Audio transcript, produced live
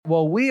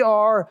Well, we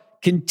are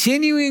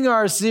continuing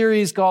our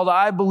series called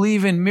I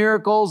Believe in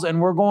Miracles, and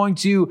we're going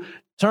to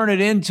turn it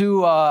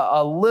into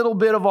a little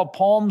bit of a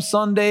Palm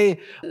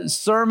Sunday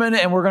sermon,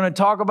 and we're going to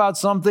talk about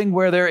something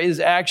where there is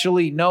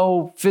actually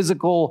no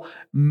physical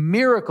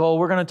miracle.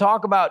 We're going to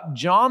talk about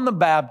John the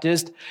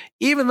Baptist.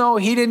 Even though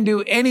he didn't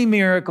do any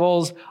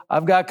miracles,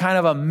 I've got kind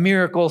of a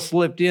miracle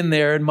slipped in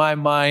there in my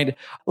mind.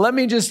 Let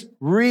me just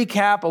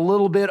recap a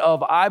little bit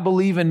of I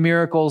Believe in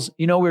Miracles.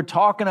 You know, we're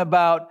talking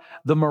about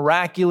the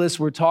miraculous.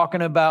 We're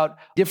talking about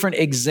different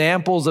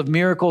examples of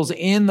miracles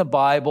in the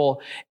Bible.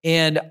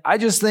 And I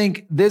just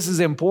think this is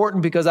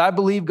important because I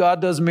believe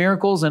God does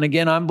miracles. And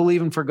again, I'm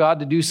believing for God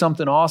to do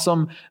something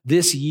awesome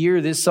this year,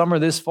 this summer,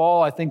 this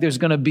fall. I think there's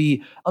going to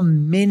be a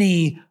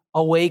mini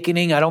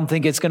awakening. I don't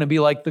think it's going to be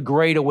like the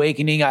Great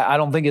Awakening. I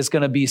don't think it's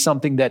going to be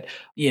something that,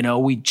 you know,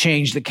 we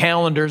change the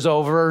calendars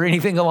over or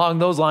anything along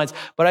those lines.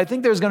 But I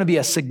think there's going to be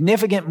a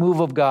significant move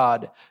of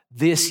God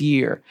this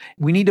year.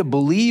 We need to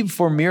believe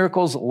for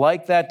miracles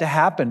like that to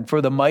happen,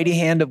 for the mighty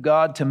hand of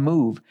God to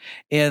move.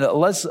 And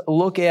let's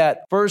look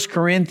at 1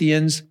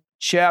 Corinthians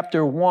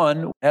chapter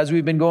 1 as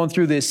we've been going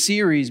through this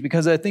series,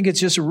 because I think it's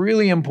just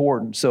really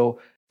important.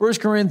 So 1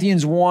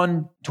 Corinthians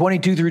 1,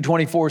 22 through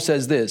 24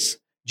 says this: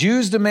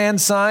 Jews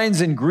demand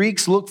signs and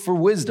Greeks look for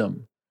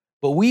wisdom,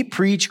 but we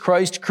preach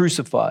Christ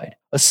crucified,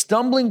 a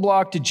stumbling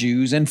block to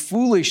Jews and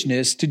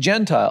foolishness to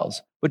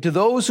Gentiles. But to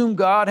those whom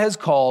God has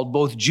called,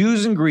 both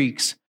Jews and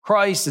Greeks,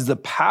 Christ is the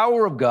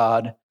power of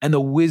God and the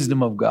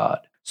wisdom of God.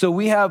 So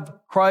we have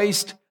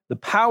Christ, the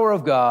power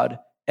of God,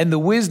 and the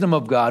wisdom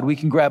of God. We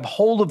can grab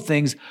hold of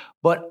things,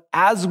 but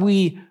as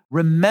we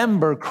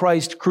remember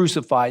Christ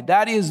crucified,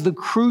 that is the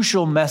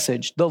crucial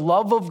message, the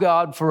love of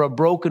God for a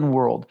broken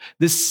world,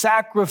 the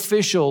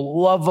sacrificial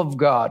love of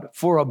God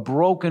for a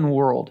broken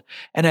world.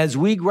 And as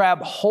we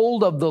grab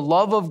hold of the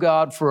love of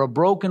God for a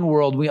broken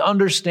world, we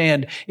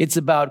understand it's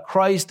about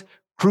Christ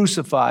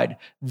crucified.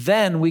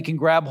 Then we can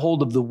grab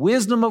hold of the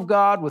wisdom of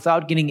God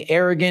without getting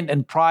arrogant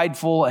and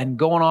prideful and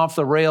going off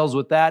the rails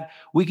with that.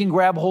 We can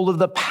grab hold of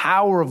the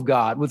power of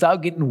God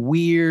without getting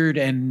weird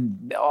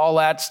and all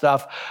that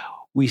stuff.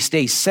 We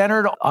stay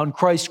centered on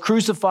Christ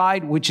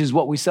crucified, which is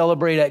what we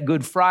celebrate at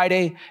Good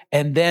Friday.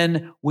 And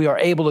then we are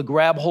able to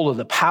grab hold of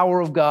the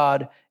power of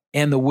God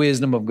and the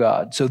wisdom of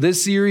God. So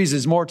this series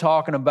is more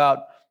talking about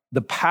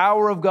the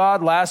power of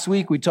God. Last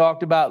week, we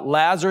talked about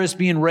Lazarus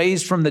being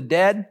raised from the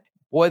dead.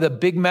 Boy, the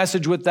big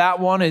message with that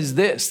one is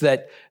this,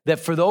 that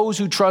for those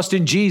who trust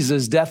in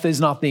Jesus, death is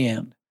not the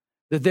end.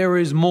 That there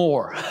is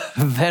more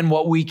than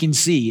what we can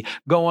see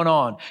going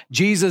on.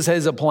 Jesus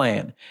has a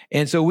plan.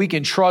 And so we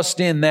can trust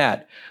in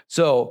that.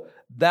 So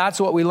that's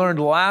what we learned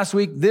last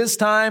week.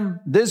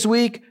 This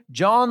week,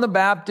 John the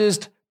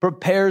Baptist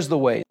prepares the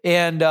way.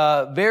 And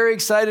very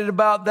excited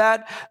about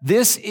that.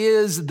 This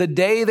is the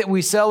day that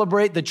we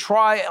celebrate the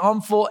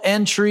triumphal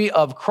entry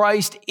of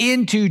Christ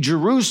into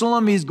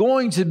Jerusalem. He's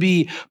going to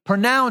be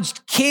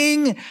pronounced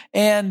king,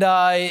 and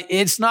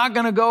it's not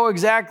going to go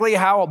exactly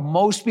how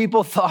most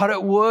people thought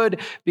it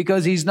would,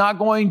 because he's not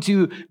going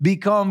to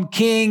become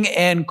king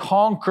and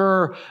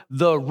conquer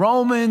the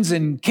Romans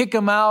and kick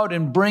them out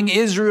and bring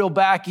Israel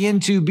back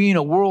into being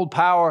a world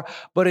power,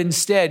 but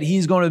instead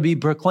he's going to be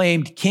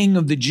proclaimed King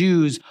of the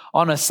Jews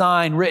on a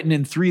sign written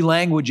in 3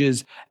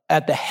 languages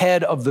at the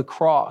head of the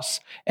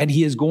cross, and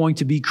he is going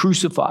to be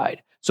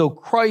crucified. So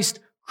Christ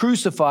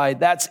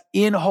crucified, that's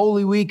in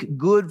Holy Week,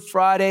 Good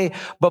Friday,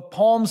 but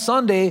Palm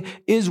Sunday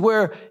is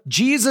where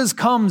Jesus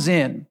comes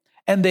in,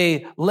 and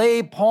they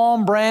lay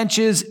palm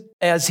branches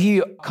as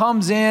he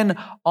comes in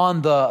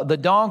on the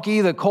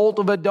donkey, the colt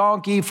of a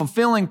donkey,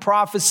 fulfilling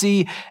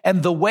prophecy,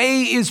 and the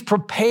way is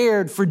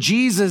prepared for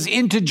Jesus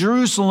into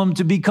Jerusalem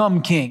to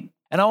become king.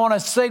 And I want to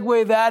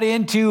segue that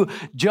into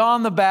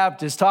John the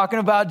Baptist, talking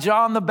about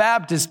John the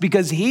Baptist,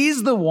 because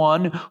he's the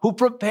one who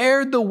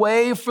prepared the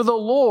way for the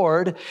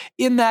Lord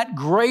in that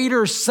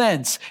greater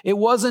sense. It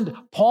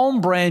wasn't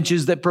palm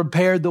branches that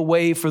prepared the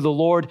way for the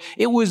Lord.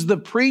 It was the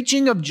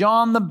preaching of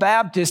John the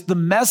Baptist, the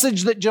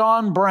message that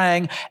John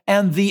brought,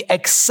 and the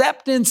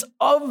acceptance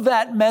of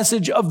that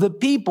message of the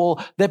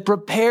people that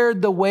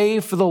prepared the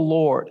way for the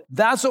Lord.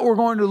 That's what we're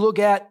going to look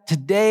at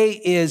today,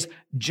 is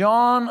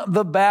John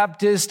the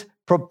Baptist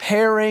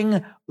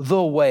preparing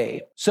the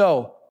way.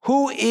 So,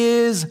 who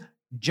is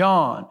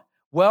John?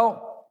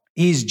 Well,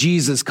 he's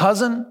Jesus'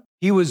 cousin.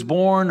 He was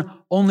born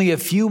only a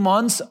few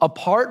months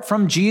apart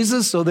from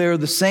Jesus, so they're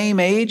the same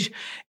age.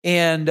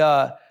 And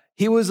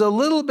he was a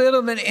little bit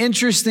of an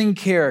interesting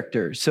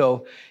character.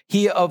 So,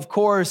 he, of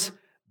course,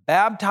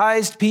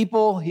 baptized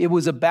people. It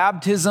was a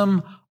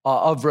baptism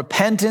of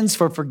repentance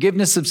for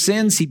forgiveness of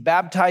sins. He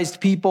baptized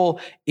people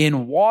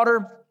in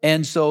water.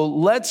 And so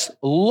let's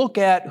look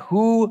at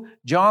who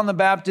John the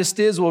Baptist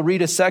is. We'll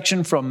read a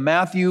section from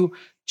Matthew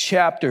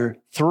chapter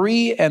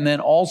 3 and then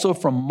also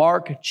from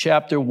Mark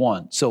chapter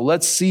 1. So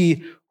let's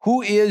see,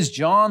 who is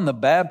John the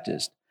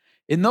Baptist?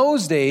 In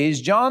those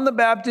days, John the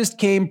Baptist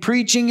came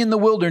preaching in the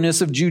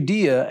wilderness of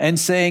Judea and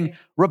saying,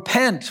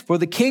 "Repent, for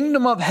the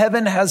kingdom of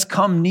heaven has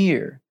come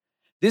near."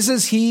 This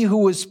is he who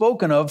was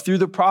spoken of through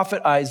the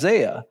prophet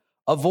Isaiah.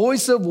 a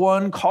voice of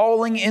one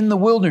calling in the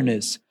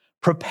wilderness,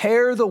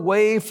 prepare the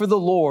way for the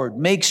Lord,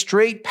 make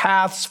straight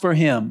paths for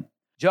him.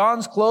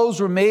 John's clothes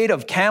were made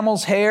of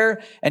camel's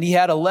hair, and he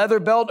had a leather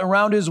belt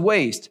around his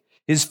waist.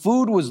 His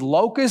food was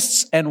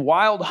locusts and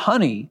wild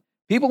honey.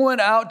 People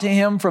went out to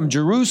him from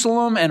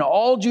Jerusalem and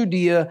all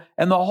Judea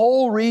and the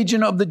whole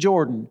region of the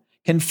Jordan.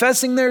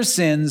 Confessing their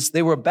sins,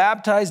 they were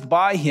baptized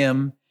by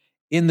him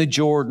in the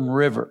Jordan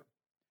River.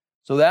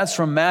 So that's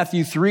from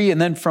Matthew 3.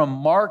 And then from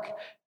Mark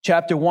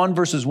chapter 1,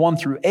 verses 1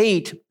 through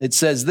 8, it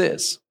says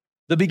this: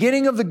 the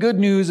beginning of the good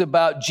news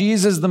about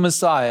Jesus the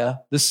Messiah,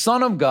 the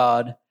Son of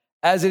God,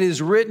 as it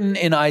is written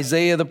in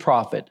Isaiah the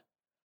prophet.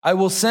 I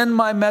will send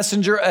my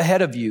messenger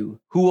ahead of you,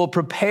 who will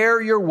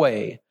prepare your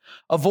way.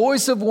 A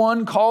voice of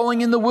one calling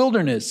in the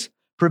wilderness,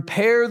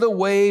 prepare the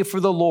way for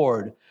the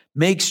Lord,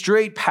 make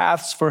straight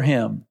paths for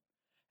him.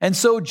 And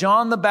so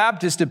John the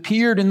Baptist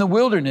appeared in the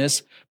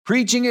wilderness,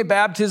 preaching a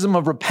baptism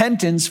of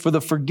repentance for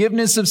the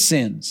forgiveness of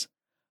sins.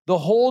 The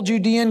whole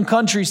Judean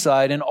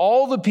countryside and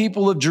all the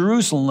people of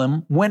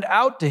Jerusalem went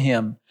out to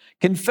him.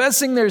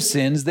 Confessing their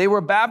sins, they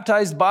were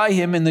baptized by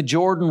him in the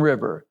Jordan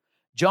River.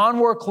 John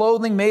wore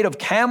clothing made of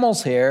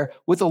camel's hair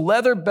with a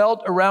leather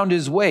belt around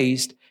his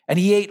waist, and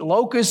he ate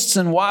locusts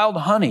and wild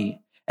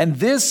honey. And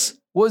this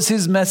was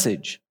his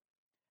message: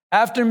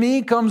 after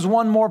me comes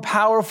one more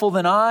powerful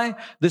than I,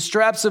 the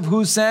straps of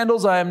whose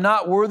sandals I am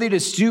not worthy to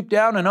stoop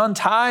down and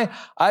untie.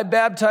 I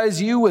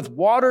baptize you with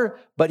water,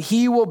 but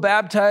he will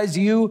baptize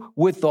you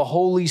with the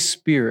Holy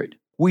Spirit.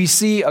 We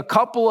see a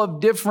couple of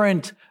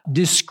different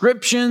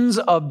descriptions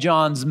of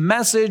John's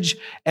message,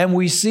 and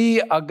we see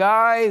a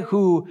guy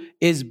who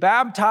is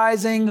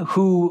baptizing,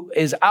 who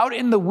is out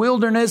in the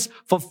wilderness,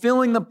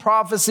 fulfilling the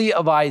prophecy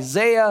of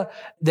Isaiah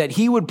that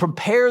he would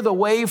prepare the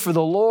way for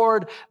the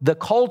Lord. The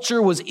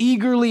culture was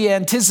eagerly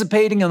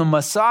anticipating the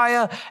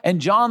Messiah, and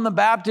John the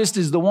Baptist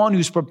is the one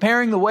who's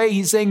preparing the way.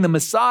 He's saying the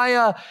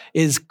Messiah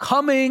is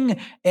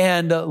coming,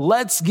 and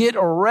let's get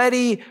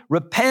ready,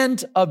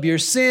 repent of your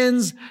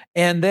sins,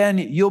 and then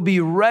you'll be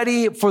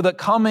ready for the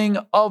coming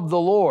of the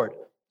Lord.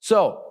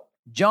 So,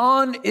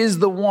 John is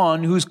the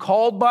one who's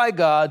called by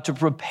God to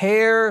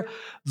prepare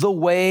the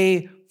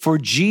way for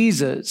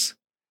Jesus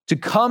to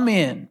come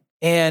in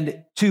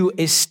and to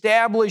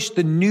establish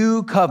the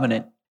new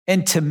covenant.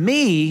 And to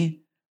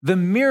me, the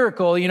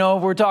miracle,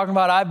 if we're talking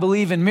about I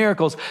believe in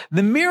miracles,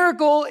 the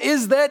miracle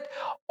is that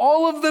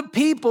all of the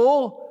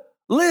people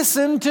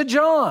listen to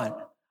John.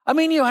 I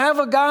mean, you have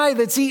a guy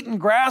that's eating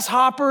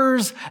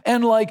grasshoppers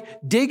and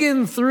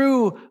digging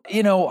through,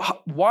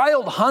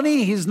 wild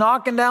honey. He's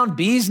knocking down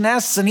bees'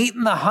 nests and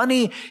eating the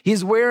honey.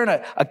 He's wearing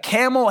a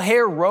camel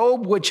hair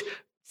robe, which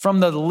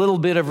from the little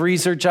bit of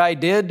research I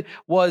did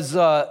was,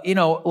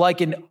 like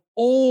an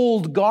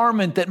old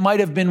garment that might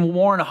have been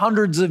worn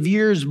hundreds of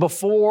years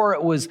before.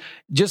 It was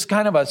just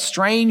kind of a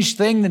strange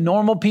thing. The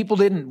normal people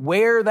didn't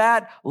wear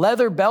that.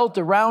 Leather belt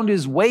around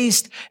his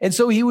waist. And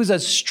so he was a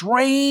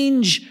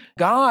strange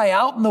guy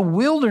out in the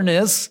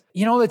wilderness,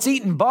 that's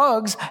eating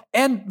bugs.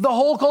 And the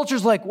whole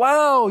culture's like,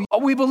 wow,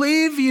 we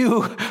believe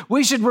you.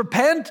 We should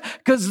repent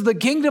because the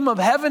kingdom of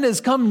heaven has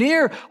come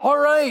near. All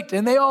right.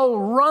 And they all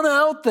run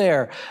out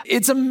there.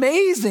 It's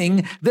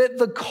amazing that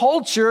the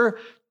culture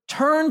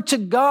turned to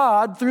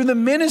God through the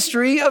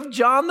ministry of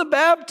John the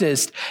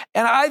Baptist.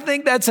 And I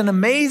think that's an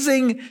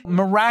amazing,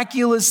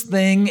 miraculous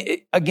thing.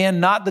 Again,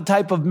 not the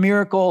type of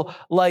miracle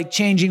like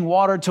changing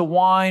water to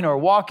wine or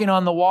walking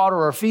on the water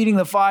or feeding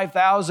the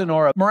 5,000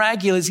 or a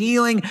miraculous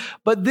healing,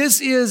 but this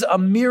is a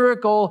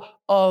miracle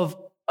of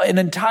an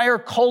entire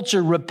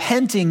culture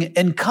repenting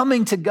and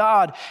coming to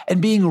God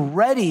and being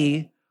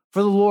ready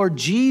for the Lord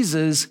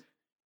Jesus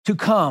to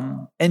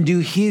come and do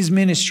his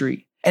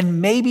ministry.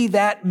 And maybe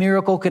that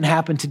miracle can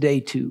happen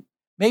today too.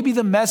 Maybe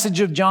the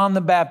message of John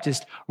the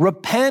Baptist,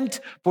 repent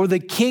for the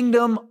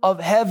kingdom of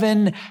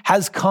heaven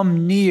has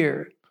come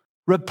near.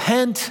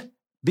 Repent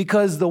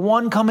because the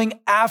one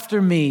coming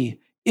after me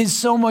is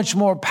so much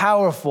more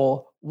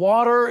powerful.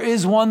 Water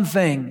is one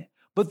thing,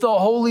 but the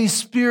Holy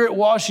Spirit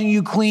washing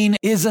you clean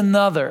is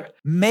another.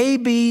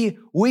 Maybe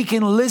we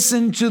can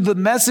listen to the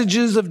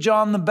messages of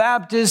John the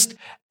Baptist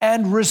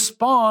and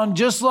respond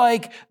just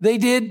like they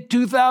did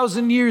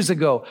 2,000 years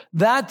ago.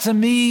 That to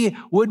me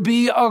would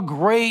be a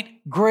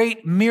great,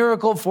 great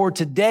miracle for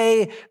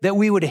today, that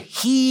we would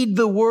heed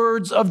the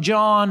words of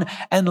John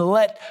and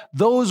let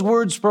those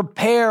words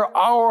prepare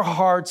our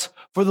hearts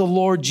for the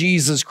Lord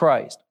Jesus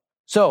Christ.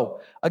 So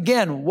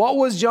again, what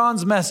was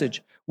John's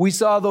message? We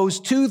saw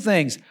those two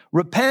things.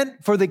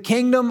 Repent, for the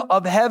kingdom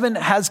of heaven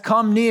has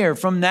come near,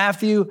 from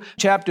Matthew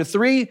chapter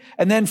 3,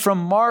 and then from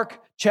Mark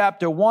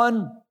chapter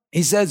 1.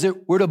 He says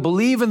that we're to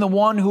believe in the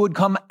one who would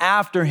come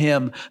after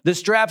him, the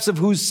straps of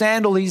whose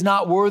sandal he's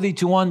not worthy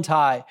to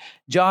untie.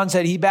 John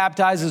said he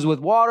baptizes with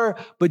water,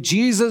 but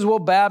Jesus will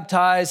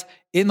baptize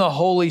in the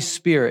Holy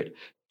Spirit.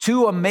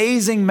 Two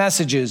amazing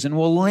messages, and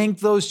we'll link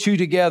those two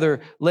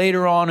together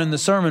later on in the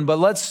sermon. But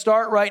let's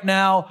start right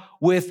now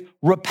with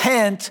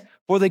repent,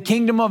 for the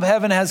kingdom of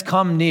heaven has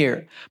come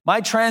near.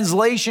 My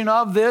translation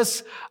of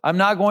this, I'm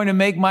not going to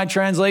make my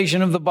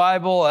translation of the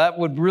Bible. That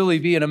would really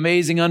be an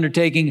amazing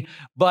undertaking.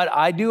 But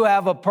I do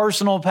have a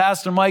personal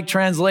Pastor Mike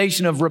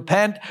translation of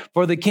repent,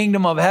 for the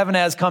kingdom of heaven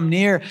has come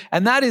near.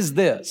 And that is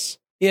this.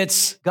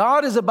 It's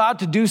God is about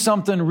to do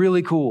something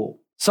really cool,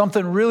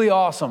 something really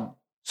awesome.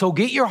 So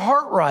get your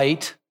heart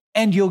right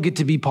and you'll get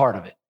to be part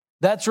of it.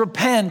 That's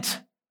repent,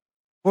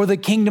 for the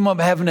kingdom of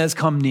heaven has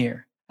come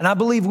near. And I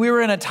believe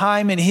we're in a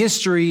time in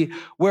history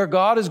where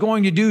God is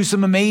going to do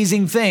some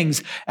amazing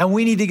things, and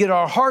we need to get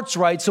our hearts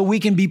right so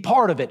we can be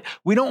part of it.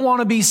 We don't want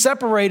to be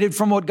separated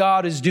from what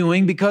God is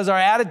doing because our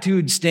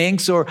attitude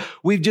stinks, or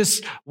we've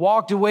just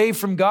walked away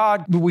from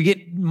God. We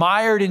get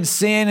mired in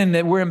sin and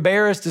that we're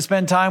embarrassed to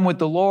spend time with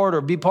the Lord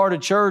or be part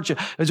of church,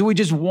 as we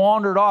just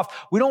wandered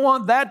off. We don't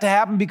want that to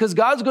happen because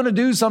God's going to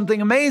do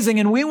something amazing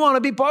and we want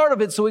to be part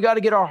of it. So we got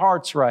to get our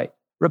hearts right.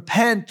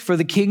 Repent, for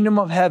the kingdom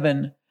of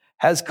heaven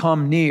has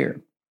come near.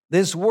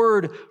 This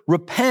word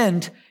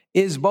repent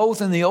is both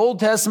in the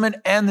Old Testament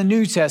and the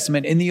New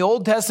Testament. In the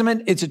Old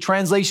Testament, it's a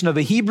translation of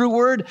a Hebrew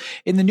word.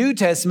 In the New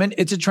Testament,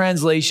 it's a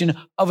translation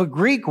of a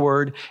Greek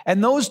word.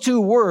 And those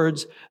two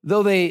words,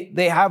 though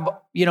they have,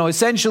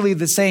 essentially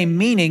the same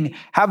meaning,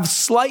 have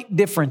slight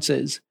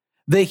differences.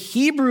 The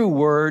Hebrew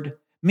word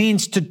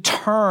means to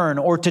turn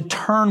or to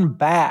turn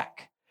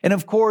back. And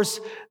of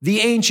course, the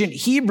ancient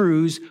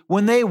Hebrews,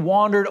 when they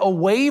wandered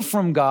away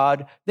from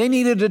God, they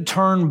needed to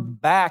turn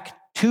back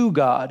to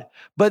God.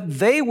 But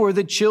they were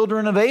the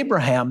children of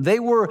Abraham. They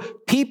were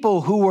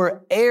people who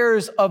were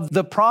heirs of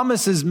the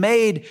promises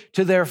made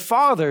to their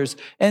fathers.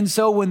 And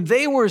so when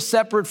they were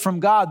separate from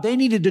God, they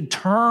needed to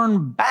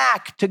turn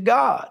back to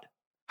God.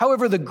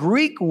 However, the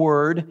Greek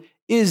word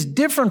is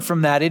different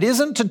from that. It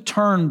isn't to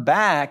turn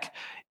back.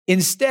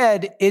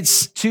 Instead,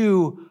 it's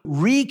to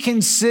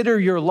reconsider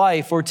your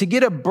life, or to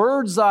get a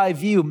bird's eye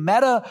view,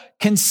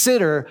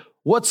 consider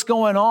what's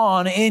going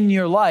on in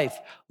your life.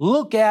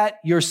 Look at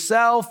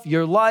yourself,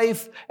 your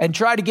life, and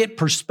try to get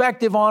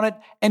perspective on it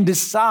and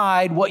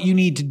decide what you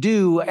need to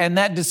do. And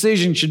that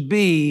decision should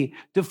be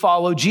to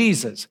follow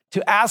Jesus,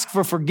 to ask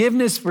for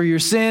forgiveness for your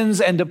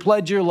sins, and to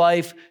pledge your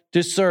life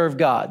to serve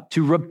God,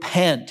 to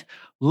repent.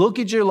 Look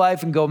at your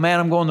life and go, man,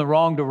 I'm going the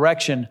wrong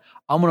direction.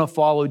 I'm going to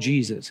follow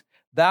Jesus.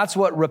 That's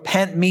what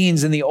repent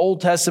means in the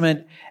Old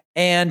Testament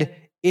and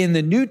in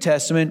the New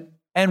Testament.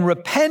 And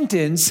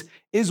repentance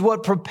is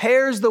what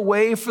prepares the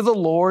way for the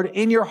Lord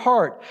in your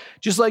heart.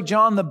 Just like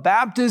John the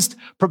Baptist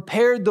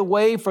prepared the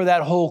way for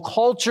that whole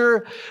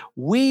culture,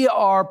 we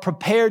are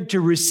prepared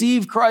to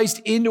receive Christ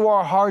into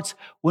our hearts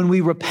when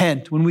we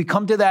repent, when we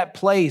come to that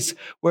place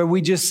where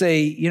we just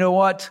say, you know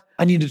what?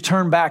 I need to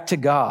turn back to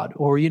God.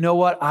 Or you know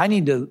what? I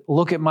need to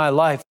look at my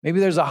life. Maybe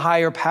there's a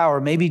higher power.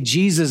 Maybe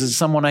Jesus is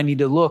someone I need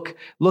to look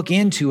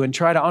into and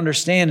try to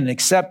understand and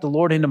accept the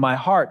Lord into my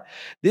heart.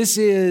 This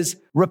is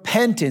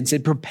repentance.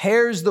 It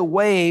prepares the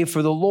way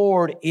for the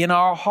Lord in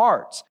our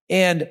hearts.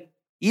 And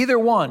either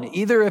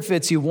if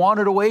it's you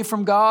wandered away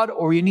from God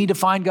or you need to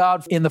find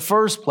God in the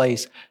first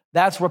place,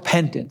 that's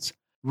repentance.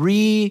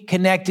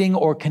 Reconnecting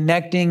or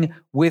connecting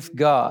with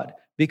God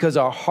because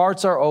our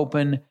hearts are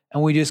open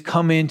and we just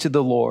come into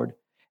the Lord.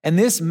 And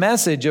this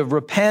message of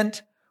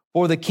repent,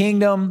 for the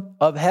kingdom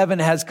of heaven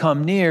has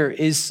come near,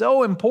 is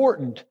so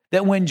important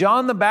that when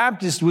John the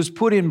Baptist was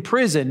put in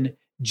prison,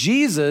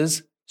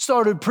 Jesus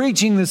started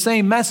preaching the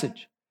same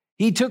message.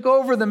 He took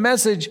over the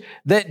message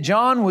that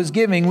John was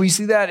giving. We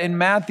see that in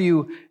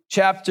Matthew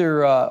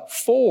chapter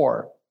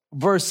 4,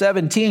 verse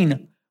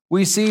 17.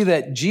 We see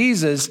that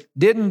Jesus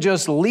didn't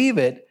just leave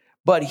it,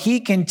 but he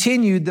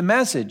continued the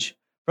message.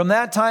 From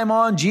that time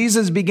on,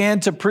 Jesus began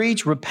to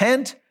preach,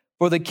 repent,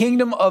 for the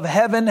kingdom of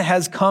heaven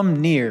has come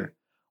near.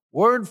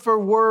 Word for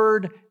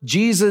word,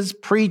 Jesus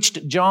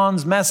preached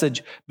John's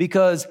message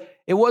because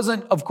it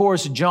wasn't, of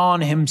course,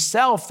 John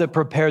himself that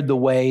prepared the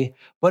way,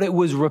 but it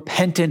was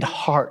repentant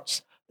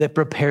hearts that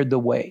prepared the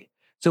way.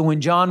 So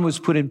when John was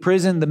put in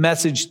prison, the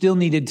message still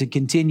needed to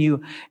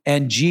continue,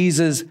 and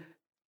Jesus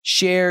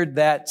shared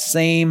that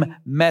same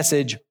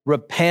message,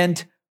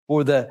 repent,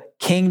 for the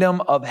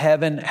kingdom of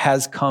heaven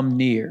has come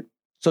near.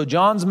 So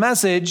John's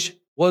message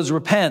was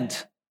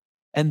repent.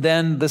 And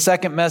then the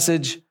second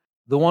message,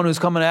 the one who's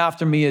coming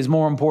after me is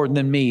more important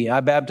than me. I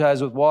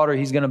baptize with water.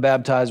 He's going to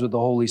baptize with the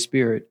Holy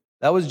Spirit.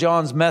 That was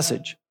John's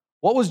message.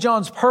 What was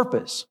John's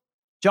purpose?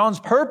 John's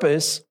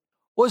purpose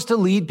was to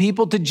lead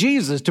people to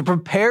Jesus, to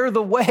prepare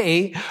the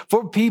way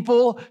for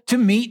people to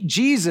meet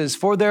Jesus,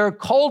 for their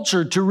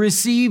culture to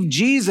receive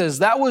Jesus.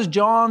 That was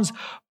John's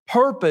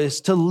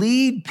purpose, to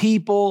lead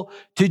people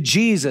to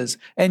Jesus.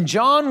 And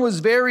John was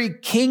very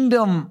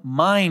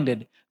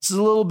kingdom-minded. This is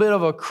a little bit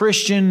of a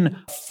Christian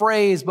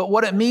phrase, but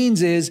what it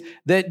means is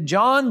that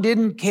John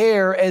didn't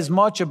care as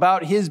much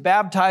about his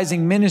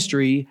baptizing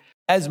ministry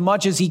as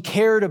much as he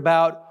cared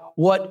about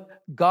what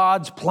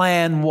God's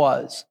plan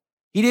was.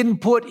 He didn't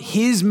put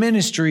his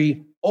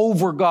ministry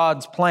over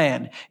God's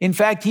plan. In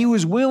fact, he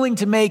was willing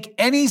to make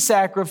any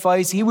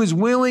sacrifice. He was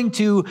willing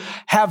to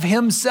have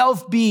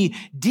himself be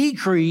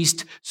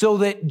decreased so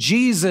that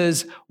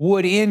Jesus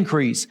would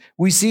increase.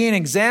 We see an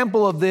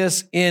example of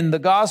this in the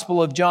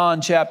Gospel of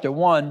John chapter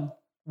 1,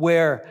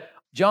 where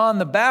John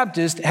the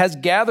Baptist has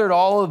gathered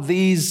all of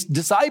these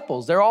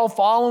disciples. They're all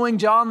following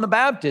John the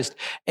Baptist.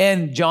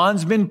 And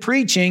John's been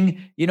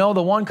preaching,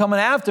 the one coming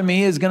after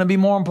me is going to be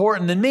more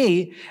important than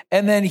me.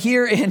 And then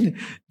here in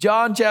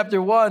John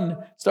chapter 1,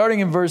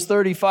 starting in verse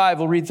 35,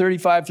 we'll read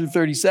 35 through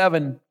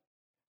 37.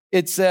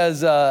 It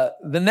says, the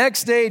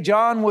next day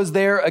John was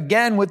there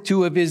again with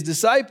two of his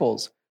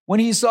disciples. When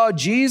he saw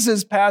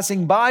Jesus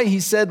passing by, he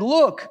said,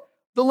 "Look,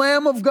 the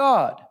Lamb of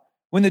God."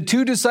 When the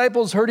two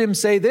disciples heard him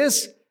say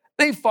this,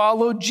 they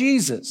followed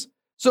Jesus.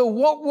 So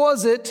what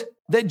was it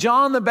that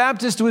John the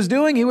Baptist was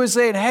doing? He was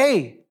saying,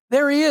 hey,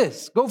 there he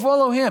is. Go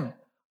follow him.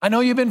 I know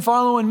you've been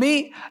following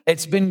me.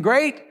 It's been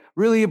great.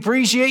 Really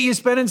appreciate you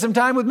spending some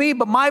time with me.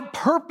 But my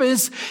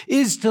purpose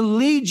is to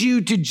lead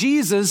you to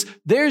Jesus.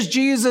 There's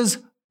Jesus.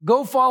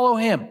 Go follow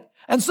him.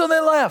 And so they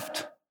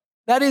left.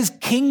 That is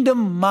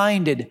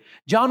kingdom-minded.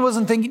 John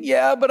wasn't thinking,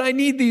 yeah, but I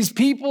need these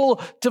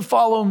people to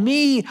follow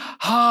me.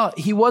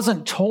 He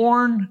wasn't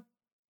torn.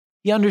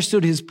 He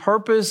understood his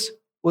purpose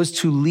was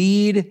to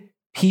lead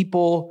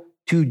people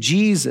to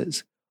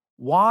Jesus.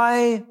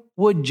 Why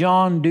would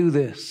John do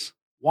this?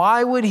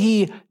 Why would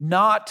he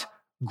not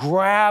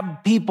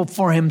grab people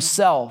for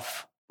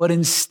himself, but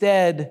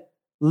instead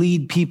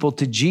lead people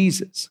to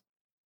Jesus?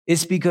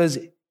 It's because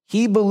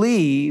he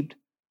believed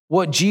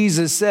what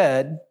Jesus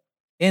said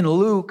in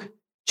Luke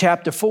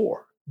chapter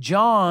 4.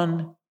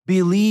 John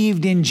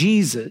believed in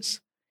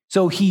Jesus,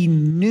 so he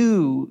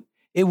knew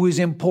it was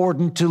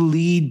important to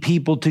lead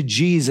people to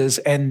Jesus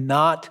and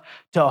not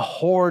to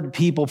hoard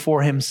people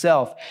for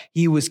himself.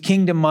 He was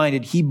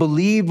kingdom-minded. He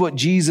believed what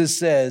Jesus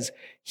says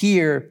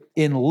here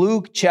in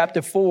Luke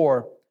chapter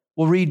 4.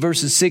 We'll read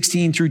verses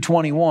 16 through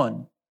 21.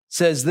 It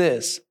says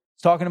this.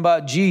 It's talking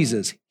about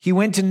Jesus. He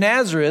went to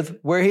Nazareth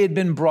where he had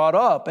been brought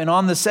up, and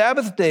on the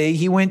Sabbath day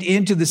he went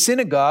into the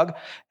synagogue,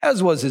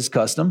 as was his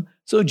custom.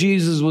 So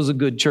Jesus was a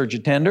good church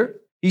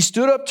attender. He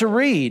stood up to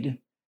read,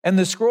 and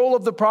the scroll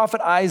of the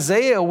prophet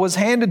Isaiah was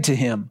handed to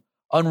him.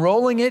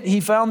 Unrolling it, he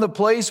found the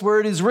place where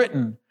it is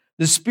written,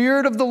 "The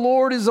Spirit of the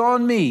Lord is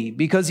on me,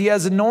 because he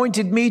has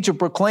anointed me to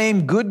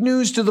proclaim good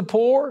news to the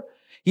poor.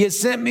 He has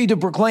sent me to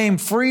proclaim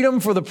freedom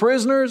for the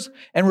prisoners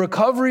and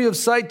recovery of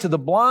sight to the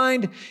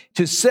blind,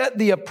 to set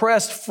the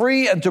oppressed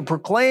free, and to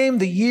proclaim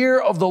the year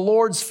of the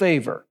Lord's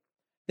favor."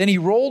 Then he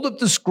rolled up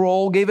the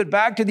scroll, gave it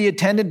back to the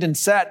attendant, and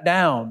sat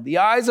down. The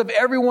eyes of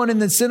everyone in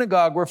the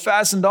synagogue were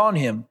fastened on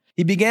him.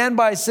 He began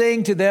by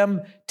saying to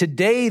them,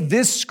 "Today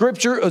this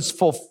scripture is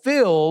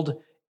fulfilled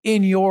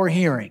in your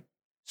hearing."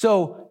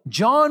 So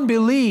John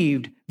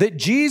believed that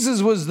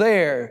Jesus was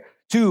there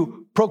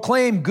to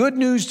proclaim good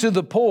news to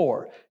the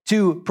poor,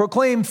 to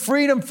proclaim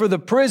freedom for the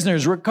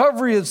prisoners,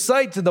 recovery of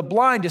sight to the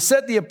blind, to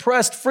set the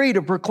oppressed free,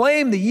 to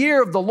proclaim the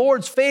year of the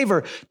Lord's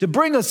favor, to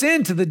bring us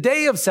into the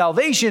day of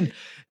salvation.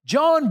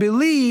 John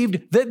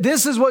believed that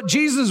this is what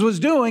Jesus was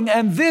doing,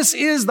 and this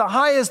is the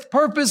highest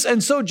purpose.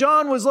 And so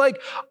John was like,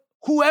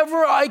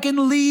 whoever I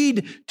can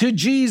lead to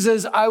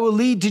Jesus, I will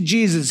lead to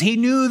Jesus. He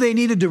knew they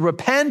needed to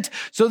repent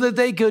so that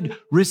they could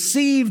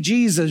receive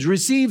Jesus,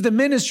 receive the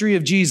ministry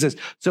of Jesus.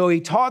 So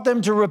he taught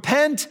them to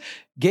repent,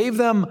 gave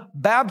them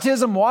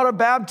baptism, water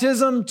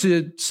baptism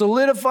to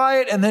solidify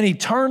it, and then he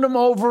turned them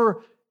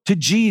over to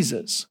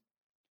Jesus.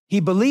 He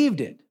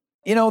believed it.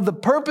 The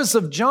purpose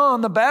of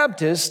John the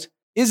Baptist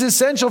is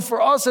essential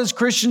for us as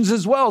Christians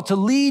as well, to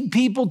lead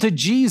people to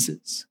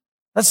Jesus.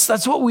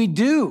 That's what we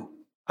do.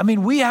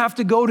 We have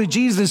to go to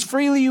Jesus.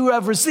 Freely you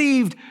have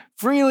received,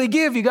 freely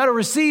give. You got to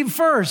receive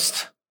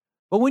first.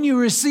 But when you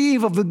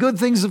receive of the good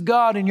things of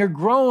God and you're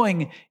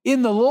growing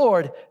in the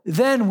Lord,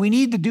 then we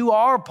need to do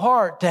our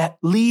part to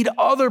lead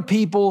other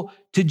people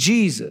to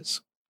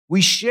Jesus.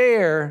 We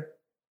share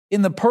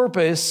in the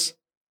purpose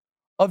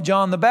of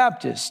John the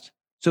Baptist.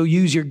 So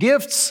use your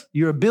gifts,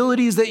 your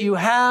abilities that you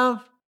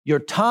have, your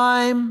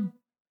time,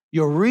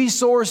 your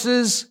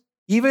resources,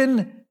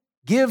 even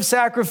give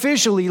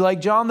sacrificially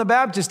like John the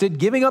Baptist did,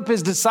 giving up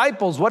his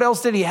disciples. What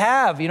else did he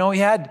have? He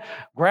had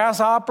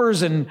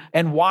grasshoppers and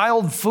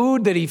wild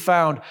food that he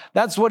found.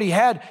 That's what he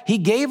had. He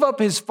gave up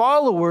his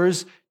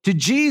followers to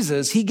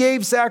Jesus. He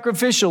gave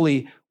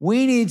sacrificially.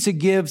 We need to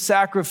give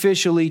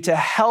sacrificially to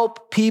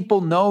help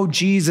people know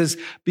Jesus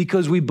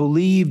because we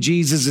believe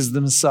Jesus is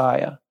the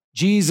Messiah.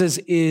 Jesus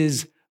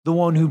is the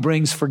one who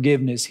brings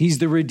forgiveness. He's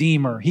the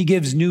Redeemer. He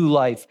gives new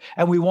life.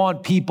 And we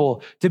want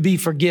people to be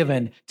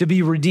forgiven, to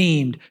be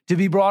redeemed, to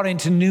be brought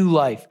into new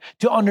life,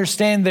 to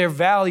understand their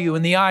value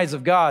in the eyes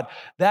of God.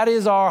 That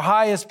is our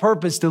highest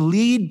purpose, to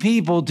lead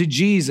people to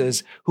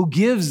Jesus, who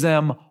gives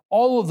them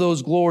all of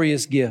those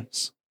glorious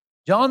gifts.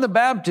 John the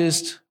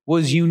Baptist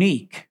was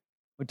unique.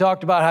 We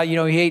talked about how,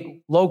 he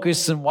ate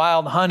locusts and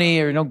wild honey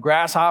or,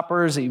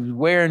 grasshoppers. He was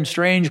wearing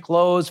strange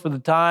clothes for the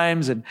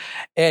times. And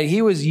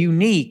he was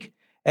unique.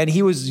 And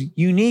he was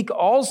unique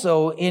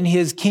also in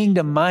his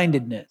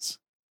kingdom-mindedness.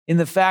 in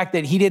the fact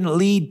that he didn't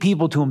lead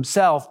people to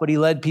himself, but he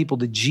led people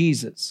to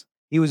Jesus.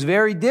 He was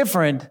very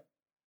different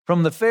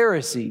from the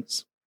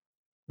Pharisees.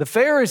 The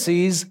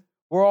Pharisees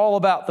were all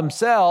about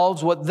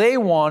themselves, what they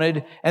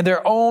wanted, and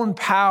their own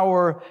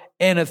power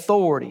and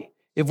authority.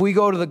 If we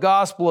go to the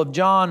Gospel of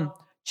John,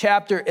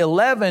 chapter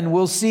 11,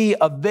 we'll see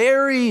a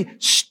very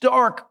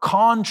stark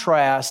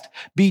contrast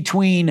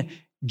between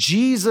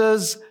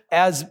Jesus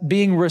as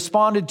being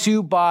responded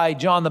to by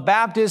John the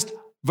Baptist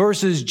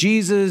versus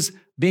Jesus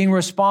being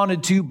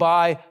responded to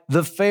by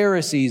the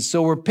Pharisees.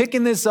 So we're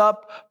picking this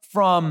up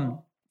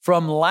from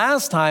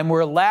last time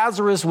where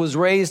Lazarus was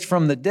raised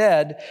from the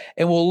dead,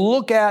 and we'll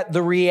look at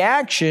the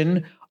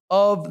reaction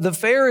of the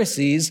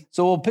Pharisees.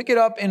 So we'll pick it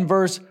up in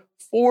verse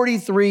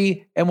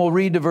 43 and we'll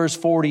read to verse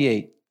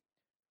 48.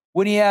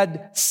 When he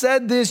had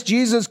said this,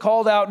 Jesus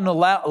called out in a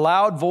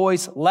loud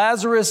voice,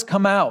 "Lazarus,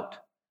 come out."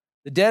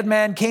 The dead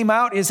man came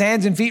out, his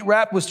hands and feet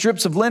wrapped with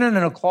strips of linen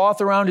and a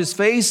cloth around his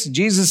face.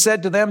 Jesus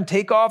said to them,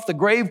 "Take off the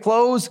grave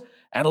clothes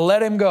and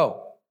let him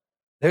go."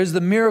 There's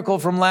the miracle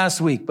from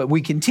last week, but we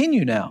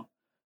continue now.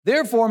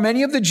 Therefore,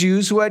 many of the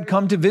Jews who had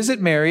come to visit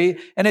Mary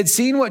and had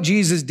seen what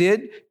Jesus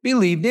did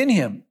believed in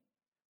him.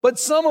 But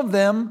some of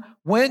them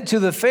went to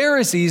the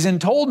Pharisees and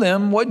told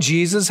them what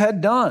Jesus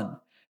had done.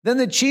 Then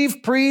the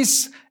chief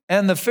priests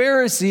and the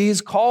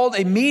Pharisees called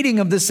a meeting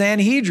of the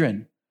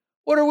Sanhedrin.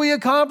 "What are we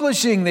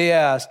accomplishing?" they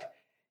asked.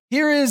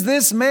 "Here is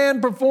this man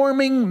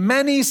performing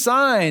many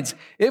signs.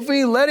 If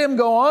we let him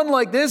go on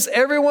like this,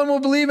 everyone will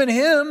believe in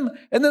him,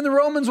 and then the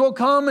Romans will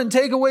come and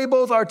take away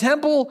both our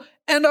temple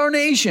and our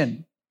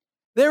nation."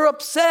 They're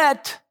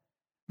upset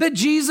that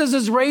Jesus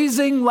is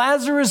raising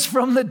Lazarus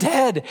from the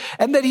dead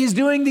and that he's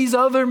doing these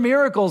other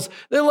miracles.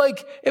 They're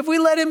like, if we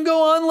let him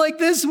go on like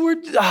this, we're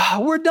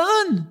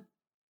done.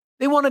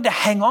 They wanted to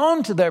hang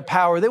on to their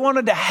power. They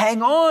wanted to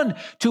hang on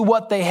to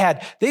what they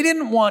had. They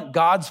didn't want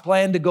God's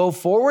plan to go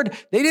forward.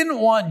 They didn't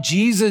want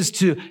Jesus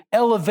to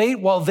elevate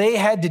while they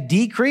had to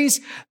decrease.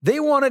 They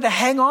wanted to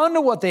hang on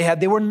to what they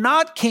had. They were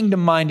not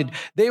kingdom-minded.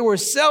 They were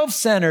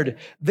self-centered.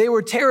 They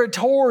were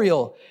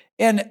territorial.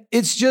 And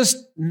it's just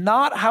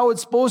not how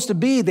it's supposed to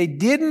be. They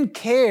didn't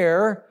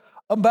care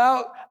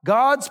about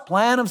God's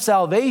plan of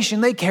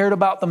salvation. They cared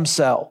about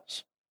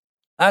themselves.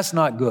 That's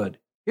not good.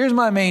 Here's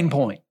my main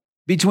point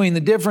between the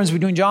difference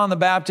between John the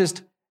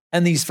Baptist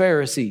and these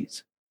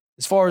Pharisees,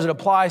 as far as it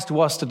applies to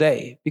us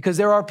today, because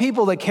there are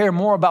people that care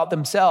more about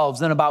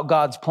themselves than about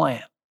God's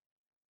plan.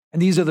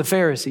 And these are the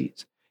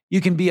Pharisees. You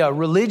can be a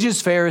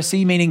religious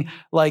Pharisee, meaning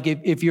like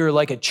if you're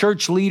like a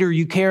church leader,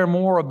 you care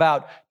more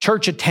about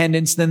church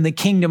attendance than the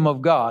kingdom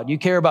of God. You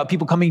care about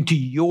people coming to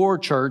your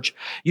church.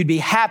 You'd be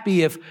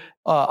happy if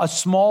a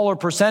smaller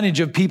percentage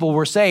of people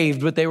were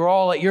saved, but they were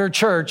all at your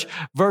church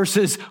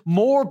versus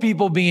more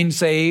people being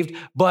saved,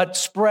 but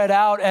spread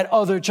out at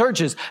other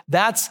churches.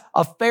 That's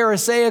a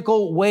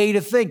Pharisaical way to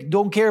think.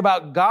 Don't care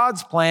about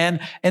God's plan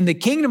and the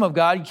kingdom of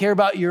God. You care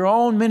about your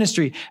own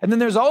ministry. And then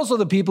there's also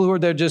the people who are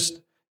they're just,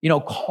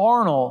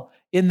 carnal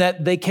in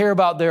that they care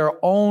about their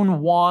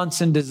own wants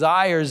and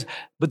desires,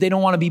 but they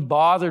don't want to be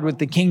bothered with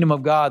the kingdom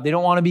of God. They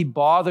don't want to be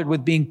bothered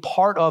with being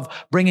part of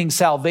bringing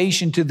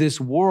salvation to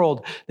this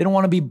world. They don't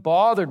want to be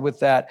bothered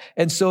with that.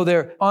 And so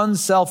they're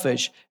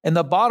unselfish. And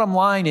the bottom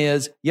line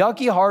is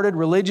yucky-hearted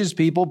religious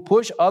people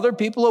push other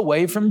people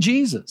away from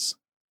Jesus.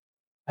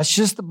 That's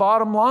just the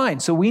bottom line.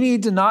 So we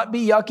need to not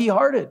be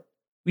yucky-hearted.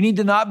 We need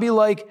to not be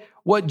like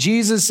what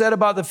Jesus said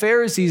about the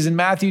Pharisees in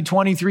Matthew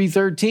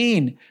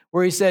 23:13,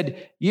 where he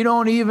said, you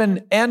don't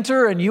even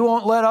enter and you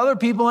won't let other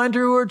people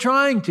enter who are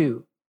trying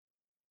to.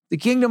 The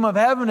kingdom of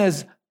heaven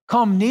has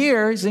come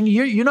near, and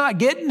you're not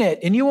getting it,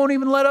 and you won't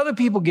even let other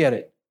people get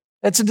it.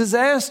 That's a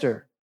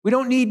disaster. We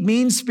don't need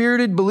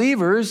mean-spirited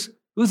believers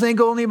who think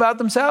only about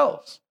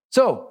themselves.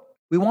 So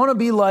we want to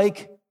be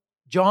like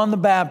John the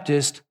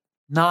Baptist,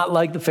 not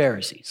like the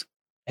Pharisees.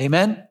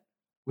 Amen?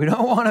 We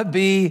don't want to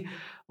be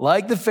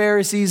like the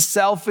Pharisees,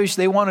 selfish.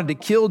 They wanted to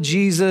kill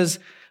Jesus,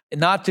 and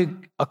not to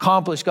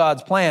accomplish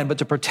God's plan, but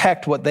to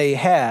protect what they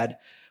had.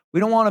 We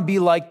don't want to be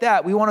like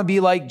that. We want to be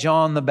like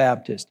John the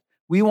Baptist.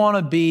 We want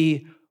to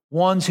be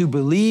ones who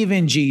believe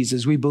in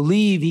Jesus. We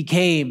believe he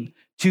came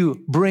to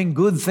bring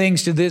good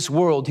things to this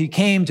world. He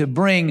came to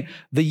bring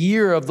the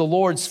year of the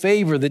Lord's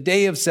favor, the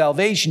day of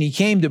salvation. He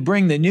came to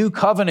bring the new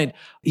covenant.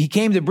 He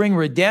came to bring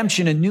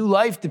redemption and new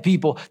life to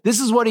people. This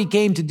is what he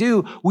came to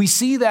do. We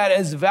see that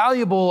as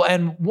valuable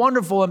and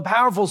wonderful and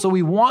powerful. So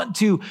we want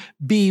to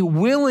be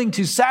willing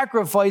to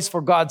sacrifice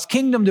for God's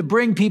kingdom, to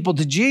bring people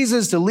to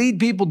Jesus, to lead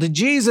people to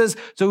Jesus.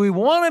 So we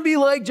want to be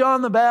like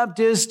John the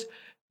Baptist.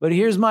 But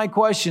here's my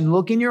question.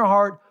 Look in your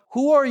heart.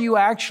 Who are you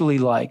actually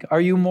like?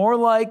 Are you more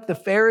like the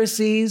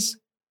Pharisees,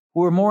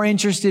 who are more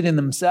interested in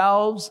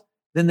themselves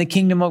than the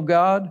kingdom of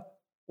God?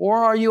 Or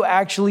are you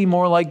actually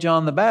more like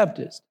John the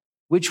Baptist?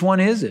 Which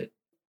one is it?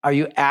 Are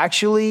you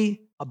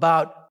actually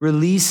about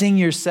releasing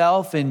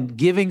yourself and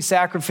giving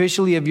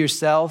sacrificially of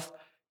yourself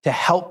to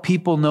help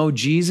people know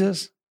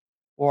Jesus?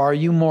 Or are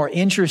you more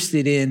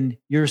interested in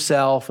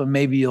yourself and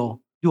maybe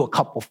you'll do a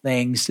couple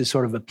things to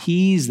sort of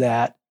appease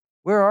that?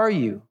 Where are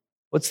you?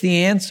 What's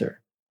the answer?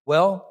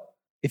 Well,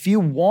 if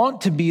you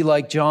want to be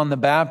like John the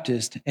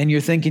Baptist and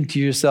you're thinking to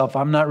yourself,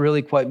 I'm not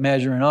really quite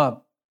measuring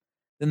up,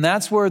 then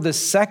that's where the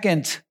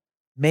second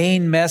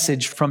main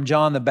message from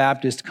John the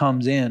Baptist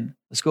comes in.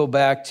 Let's go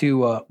back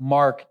to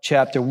Mark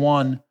chapter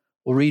 1.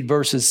 We'll read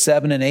verses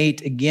 7 and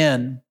 8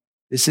 again.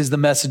 This is the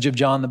message of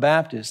John the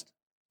Baptist.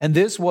 And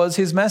this was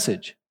his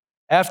message.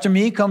 After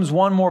me comes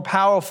one more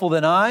powerful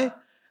than I,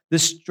 the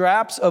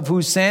straps of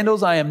whose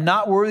sandals I am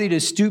not worthy to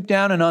stoop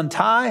down and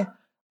untie.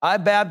 I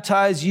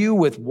baptize you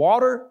with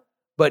water,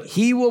 but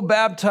he will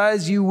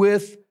baptize you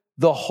with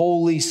the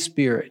Holy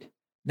Spirit.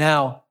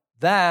 Now,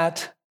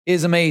 that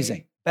is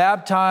amazing.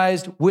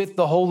 Baptized with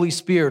the Holy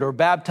Spirit, or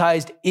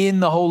baptized in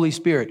the Holy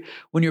Spirit.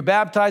 When you're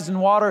baptized in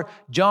water,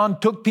 John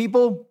took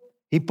people,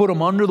 he put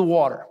them under the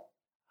water,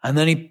 and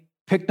then he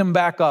picked them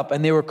back up,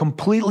 and they were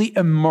completely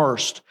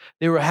immersed.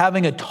 They were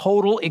having a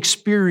total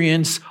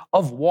experience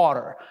of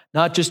water,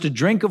 not just a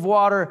drink of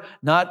water,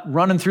 not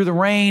running through the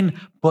rain,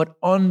 but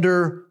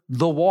under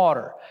the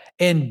water.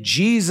 And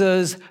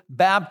Jesus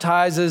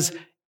baptizes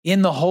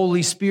in the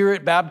Holy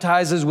Spirit,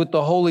 baptizes with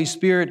the Holy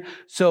Spirit.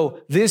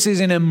 So this is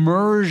an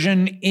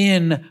immersion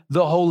in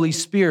the Holy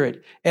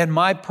Spirit. And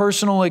my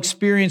personal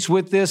experience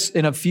with this,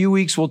 in a few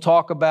weeks, we'll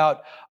talk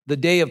about the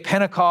day of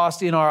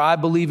Pentecost in our I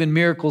Believe in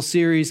Miracles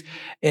series,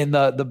 and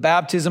the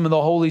baptism of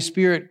the Holy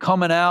Spirit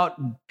coming out,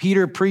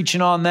 Peter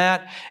preaching on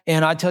that.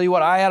 And I tell you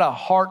what, I had a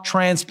heart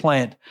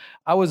transplant.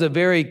 I was a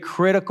very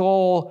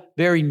critical,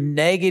 very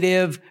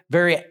negative,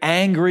 very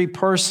angry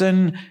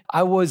person.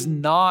 I was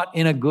not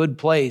in a good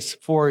place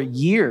for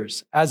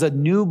years. As a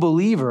new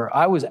believer,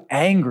 I was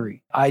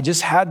angry. I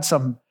just had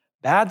some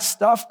bad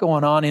stuff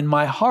going on in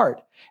my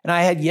heart. And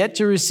I had yet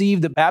to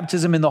receive the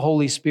baptism in the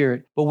Holy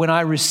Spirit. But when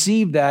I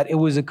received that, it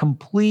was a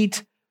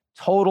complete,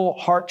 total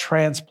heart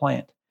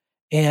transplant.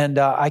 And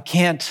I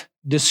can't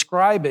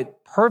describe it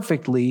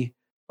perfectly,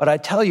 but I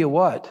tell you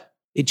what,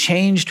 it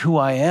changed who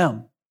I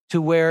am,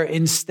 to where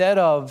instead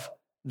of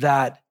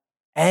that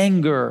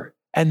anger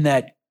and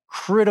that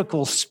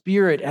critical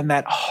spirit and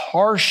that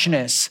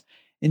harshness,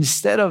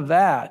 instead of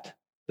that,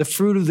 the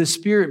fruit of the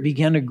Spirit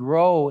began to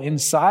grow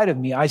inside of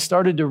me. I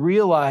started to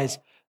realize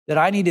that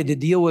I needed to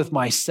deal with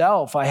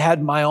myself. I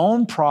had my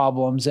own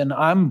problems and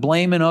I'm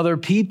blaming other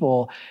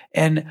people.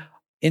 And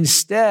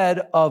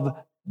instead of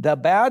the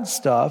bad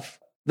stuff,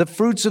 the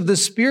fruits of the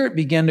Spirit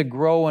began to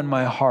grow in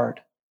my heart.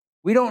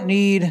 We don't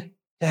need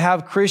to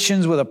have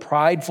Christians with a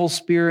prideful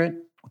spirit,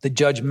 with a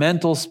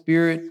judgmental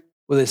spirit,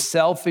 with a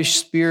selfish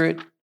spirit,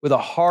 with a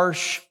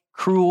harsh,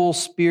 cruel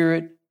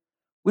spirit.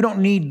 We don't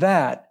need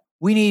that.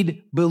 We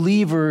need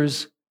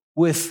believers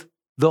with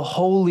the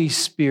Holy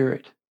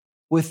Spirit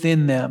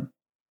within them.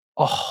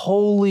 A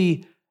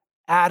holy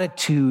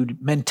attitude,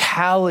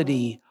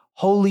 mentality,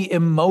 holy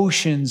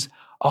emotions,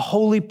 a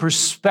holy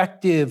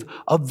perspective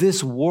of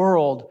this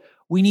world.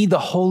 We need the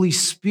Holy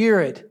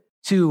Spirit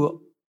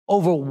to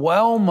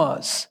overwhelm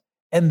us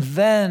and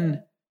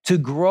then to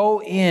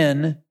grow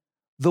in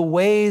the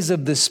ways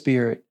of the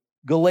Spirit.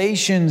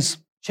 Galatians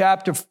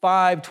chapter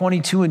 5,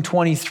 22 and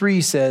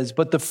 23 says,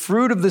 "But the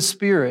fruit of the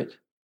Spirit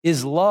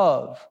is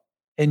love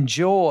and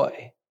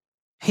joy,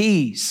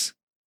 peace,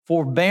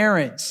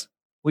 forbearance,"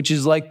 which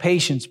is like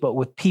patience, but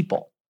with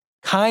people,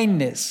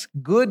 kindness,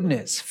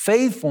 goodness,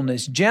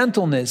 faithfulness,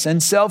 gentleness,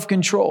 and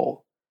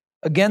self-control.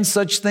 Against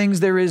such things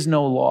there is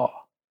no law.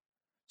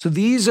 So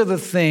these are the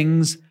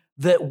things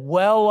that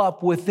well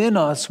up within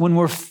us when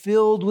we're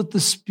filled with the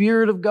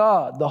Spirit of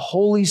God, the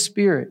Holy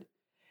Spirit.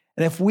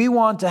 And if we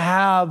want to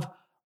have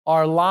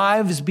our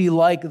lives be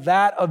like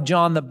that of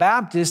John the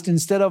Baptist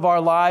instead of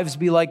our lives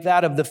be like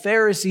that of the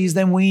Pharisees,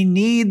 then we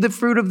need the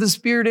fruit of the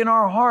Spirit in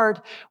our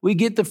heart. We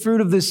get the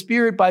fruit of the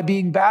Spirit by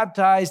being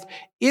baptized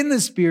in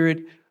the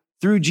Spirit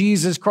through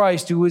Jesus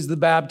Christ, who is the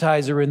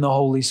baptizer in the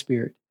Holy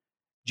Spirit.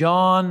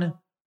 John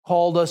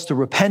called us to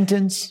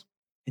repentance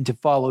and to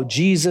follow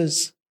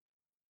Jesus,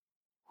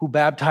 who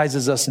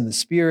baptizes us in the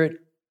Spirit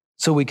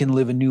so we can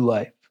live a new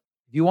life.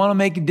 If you want to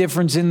make a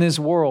difference in this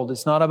world,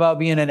 it's not about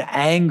being an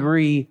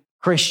angry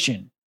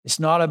Christian. It's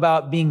not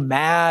about being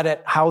mad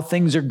at how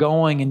things are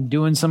going and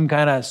doing some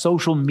kind of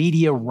social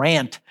media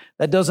rant.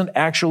 That doesn't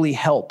actually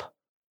help.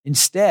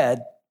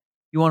 Instead,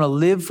 you want to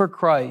live for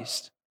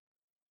Christ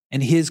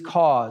and His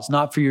cause,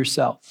 not for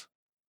yourself.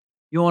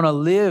 You want to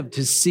live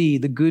to see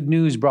the good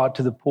news brought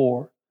to the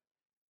poor,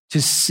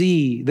 to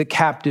see the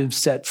captives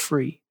set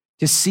free,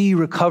 to see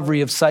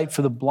recovery of sight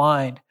for the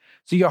blind.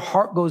 So your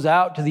heart goes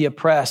out to the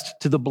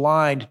oppressed, to the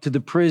blind, to the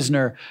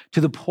prisoner,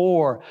 to the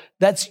poor.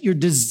 That's your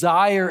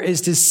desire,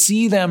 is to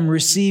see them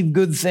receive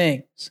good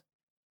things.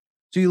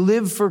 So you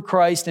live for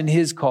Christ and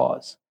His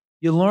cause.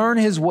 You learn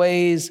His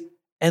ways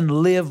and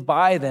live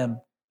by them.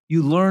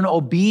 You learn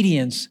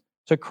obedience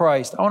to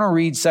Christ. I want to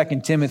read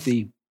 2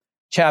 Timothy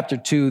chapter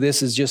 2.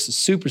 This is just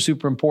super,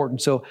 super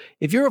important. So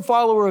if you're a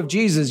follower of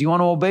Jesus, you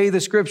want to obey the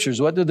Scriptures.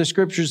 What do the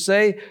Scriptures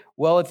say?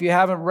 Well, if you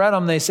haven't read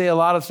them, they say a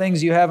lot of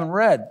things you haven't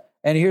read.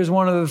 And here's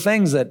one of the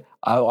things that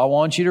I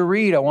want you to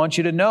read. I want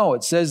you to know.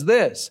 It says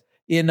this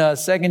in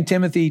 2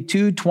 Timothy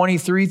 2,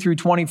 23 through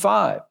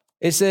 25.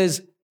 It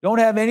says, Don't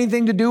have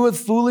anything to do with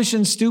foolish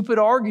and stupid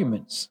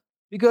arguments,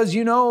 because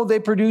you know they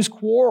produce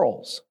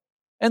quarrels.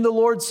 And the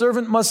Lord's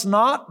servant must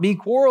not be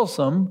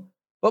quarrelsome,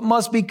 but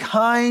must be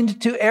kind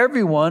to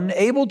everyone,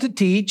 able to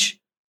teach,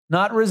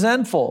 not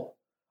resentful.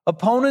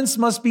 Opponents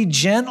must be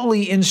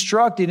gently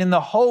instructed in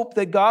the hope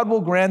that God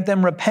will grant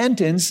them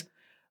repentance,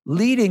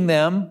 leading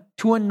them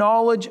to a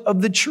knowledge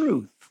of the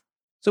truth.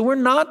 So we're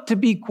not to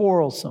be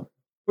quarrelsome.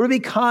 We're to be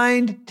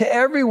kind to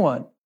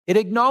everyone. It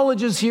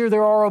acknowledges here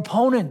there are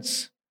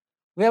opponents.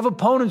 We have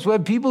opponents. We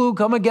have people who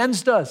come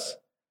against us.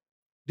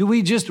 Do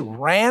we just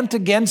rant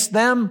against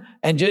them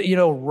and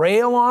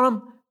rail on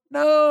them?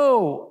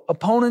 No.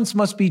 Opponents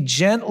must be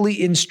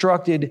gently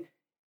instructed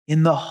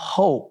in the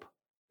hope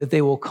that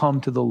they will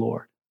come to the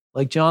Lord.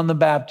 Like John the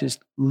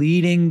Baptist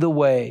leading the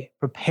way,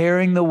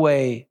 preparing the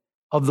way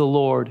of the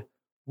Lord,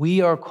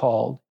 we are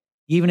called,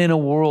 even in a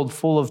world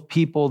full of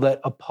people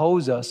that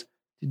oppose us,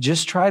 to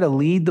just try to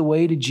lead the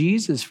way to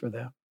Jesus for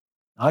them.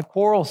 Not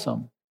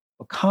quarrelsome,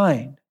 but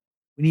kind.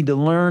 We need to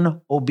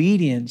learn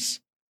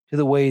obedience to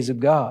the ways of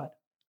God.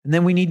 And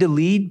then we need to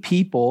lead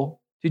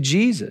people to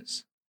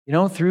Jesus,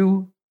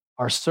 through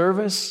our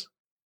service,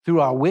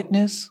 through our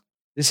witness.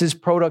 This is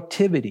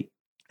productivity.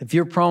 If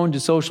you're prone to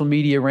social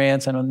media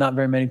rants, I know not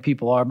very many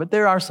people are, but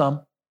there are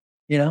some,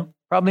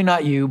 probably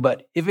not you,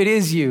 but if it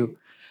is you,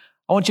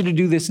 I want you to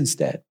do this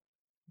instead.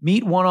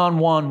 Meet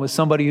one-on-one with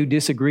somebody who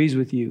disagrees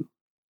with you,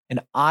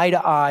 and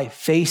eye-to-eye,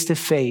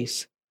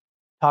 face-to-face,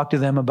 talk to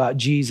them about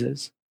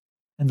Jesus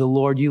and the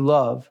Lord you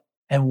love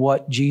and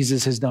what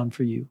Jesus has done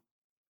for you.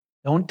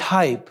 Don't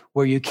type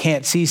where you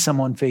can't see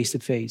someone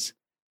face-to-face.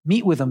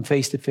 Meet with them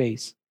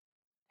face-to-face.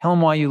 Tell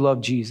them why you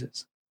love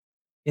Jesus.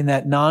 In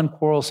that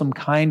non-quarrelsome,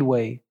 kind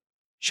way,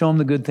 show them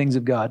the good things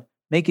of God.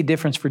 Make a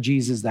difference for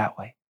Jesus that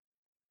way.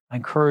 I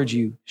encourage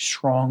you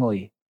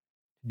strongly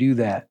to do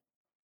that.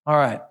 All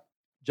right.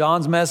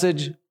 John's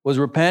message was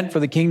repent, for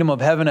the kingdom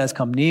of heaven has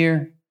come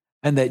near,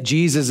 and that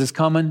Jesus is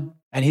coming,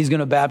 and he's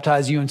going to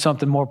baptize you in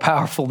something more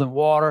powerful than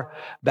water,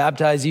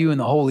 baptize you in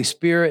the Holy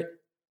Spirit.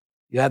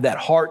 You have that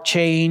heart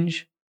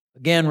change.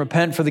 Again,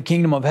 repent, for the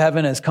kingdom of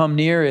heaven has come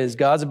near, is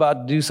God's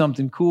about to do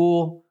something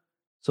cool.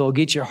 So it'll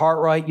get your heart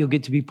right. You'll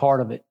get to be part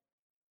of it.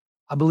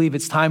 I believe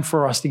it's time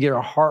for us to get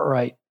our heart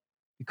right,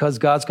 because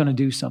God's going to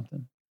do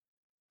something.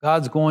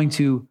 God's going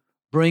to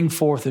bring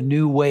forth a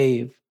new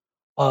wave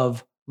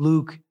of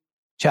Luke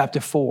chapter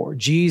 4.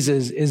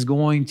 Jesus is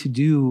going to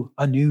do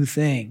a new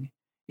thing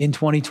in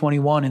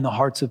 2021 in the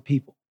hearts of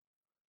people.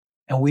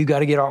 And we've got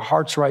to get our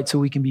hearts right so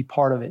we can be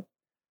part of it.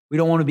 We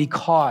don't want to be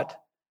caught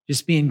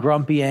just being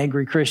grumpy,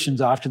 angry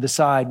Christians off to the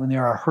side when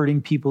there are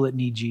hurting people that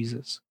need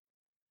Jesus.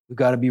 We've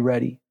got to be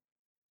ready.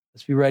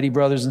 Let's be ready,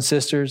 brothers and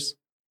sisters.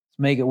 Let's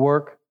make it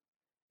work.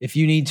 If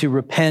you need to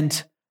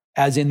repent,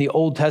 as in the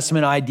Old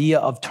Testament idea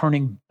of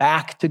turning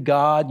back to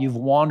God, you've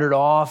wandered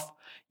off,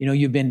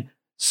 you've been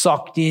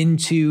sucked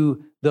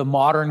into the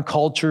modern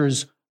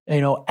culture's,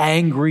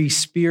 angry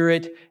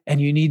spirit, and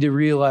you need to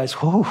realize,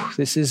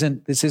 this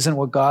isn't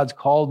what God's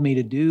called me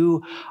to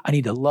do. I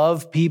need to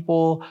love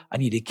people. I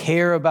need to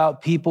care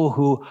about people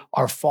who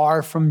are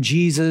far from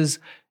Jesus.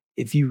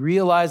 If you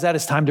realize that,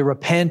 it's time to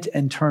repent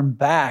and turn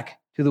back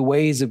to the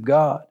ways of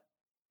God.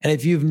 And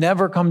if you've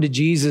never come to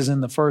Jesus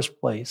in the first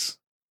place,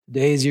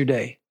 today is your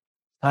day.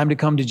 Time to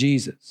come to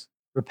Jesus.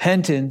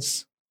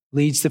 Repentance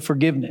leads to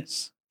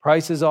forgiveness.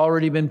 Price has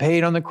already been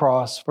paid on the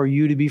cross for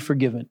you to be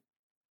forgiven.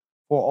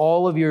 For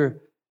all of your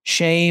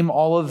shame,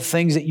 all of the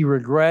things that you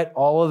regret,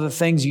 all of the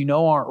things you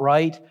know aren't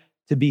right,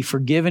 to be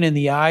forgiven in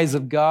the eyes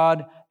of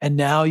God. And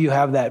now you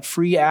have that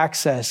free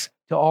access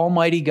to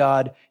Almighty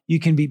God. You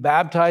can be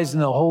baptized in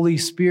the Holy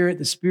Spirit.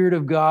 The Spirit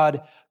of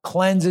God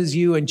cleanses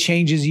you and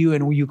changes you,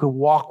 and you can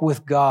walk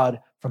with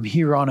God from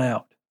here on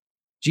out.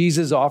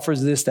 Jesus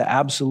offers this to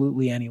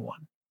absolutely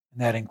anyone,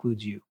 and that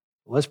includes you.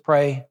 Let's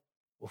pray.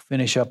 We'll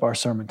finish up our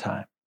sermon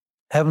time.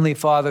 Heavenly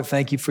Father,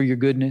 thank you for your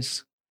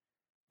goodness.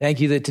 Thank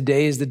you that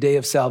today is the day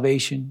of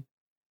salvation.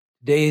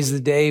 Today is the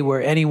day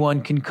where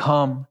anyone can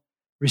come,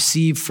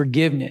 receive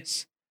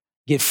forgiveness,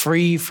 get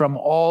free from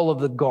all of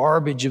the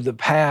garbage of the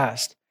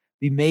past,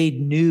 be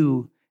made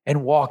new,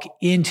 and walk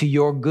into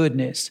your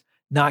goodness,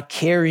 not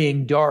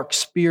carrying dark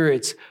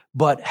spirits,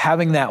 but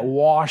having that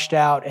washed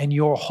out and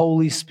your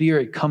Holy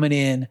Spirit coming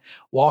in,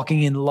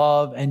 walking in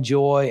love and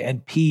joy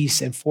and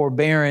peace and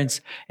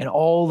forbearance and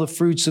all the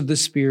fruits of the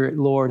Spirit,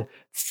 Lord.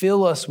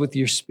 Fill us with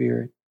your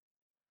Spirit.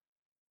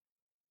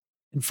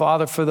 And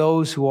Father, for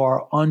those who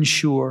are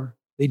unsure,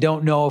 they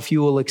don't know if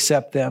you will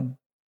accept them,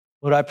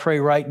 Lord, I pray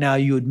right now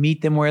you would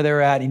meet them where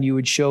they're at and you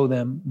would show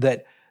them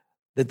that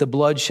the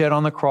blood shed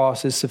on the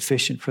cross is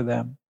sufficient for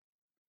them,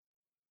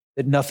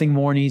 that nothing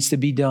more needs to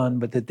be done,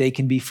 but that they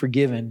can be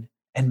forgiven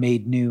and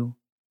made new,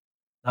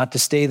 not to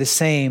stay the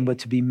same, but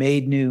to be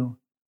made new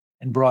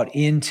and brought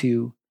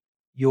into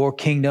your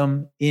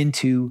kingdom,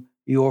 into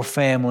your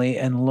family,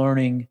 and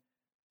learning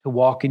to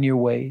walk in your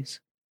ways.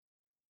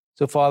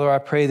 So, Father, I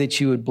pray that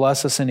you would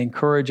bless us and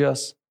encourage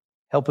us.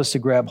 Help us to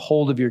grab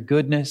hold of your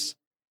goodness.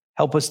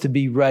 Help us to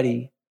be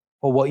ready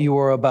for what you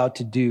are about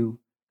to do,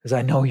 because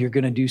I know you're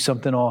going to do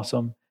something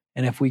awesome,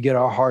 And if we get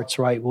our hearts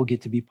right, we'll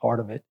get to be part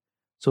of it.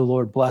 So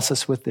Lord, bless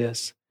us with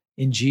this.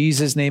 In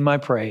Jesus' name I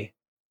pray.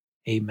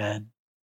 Amen.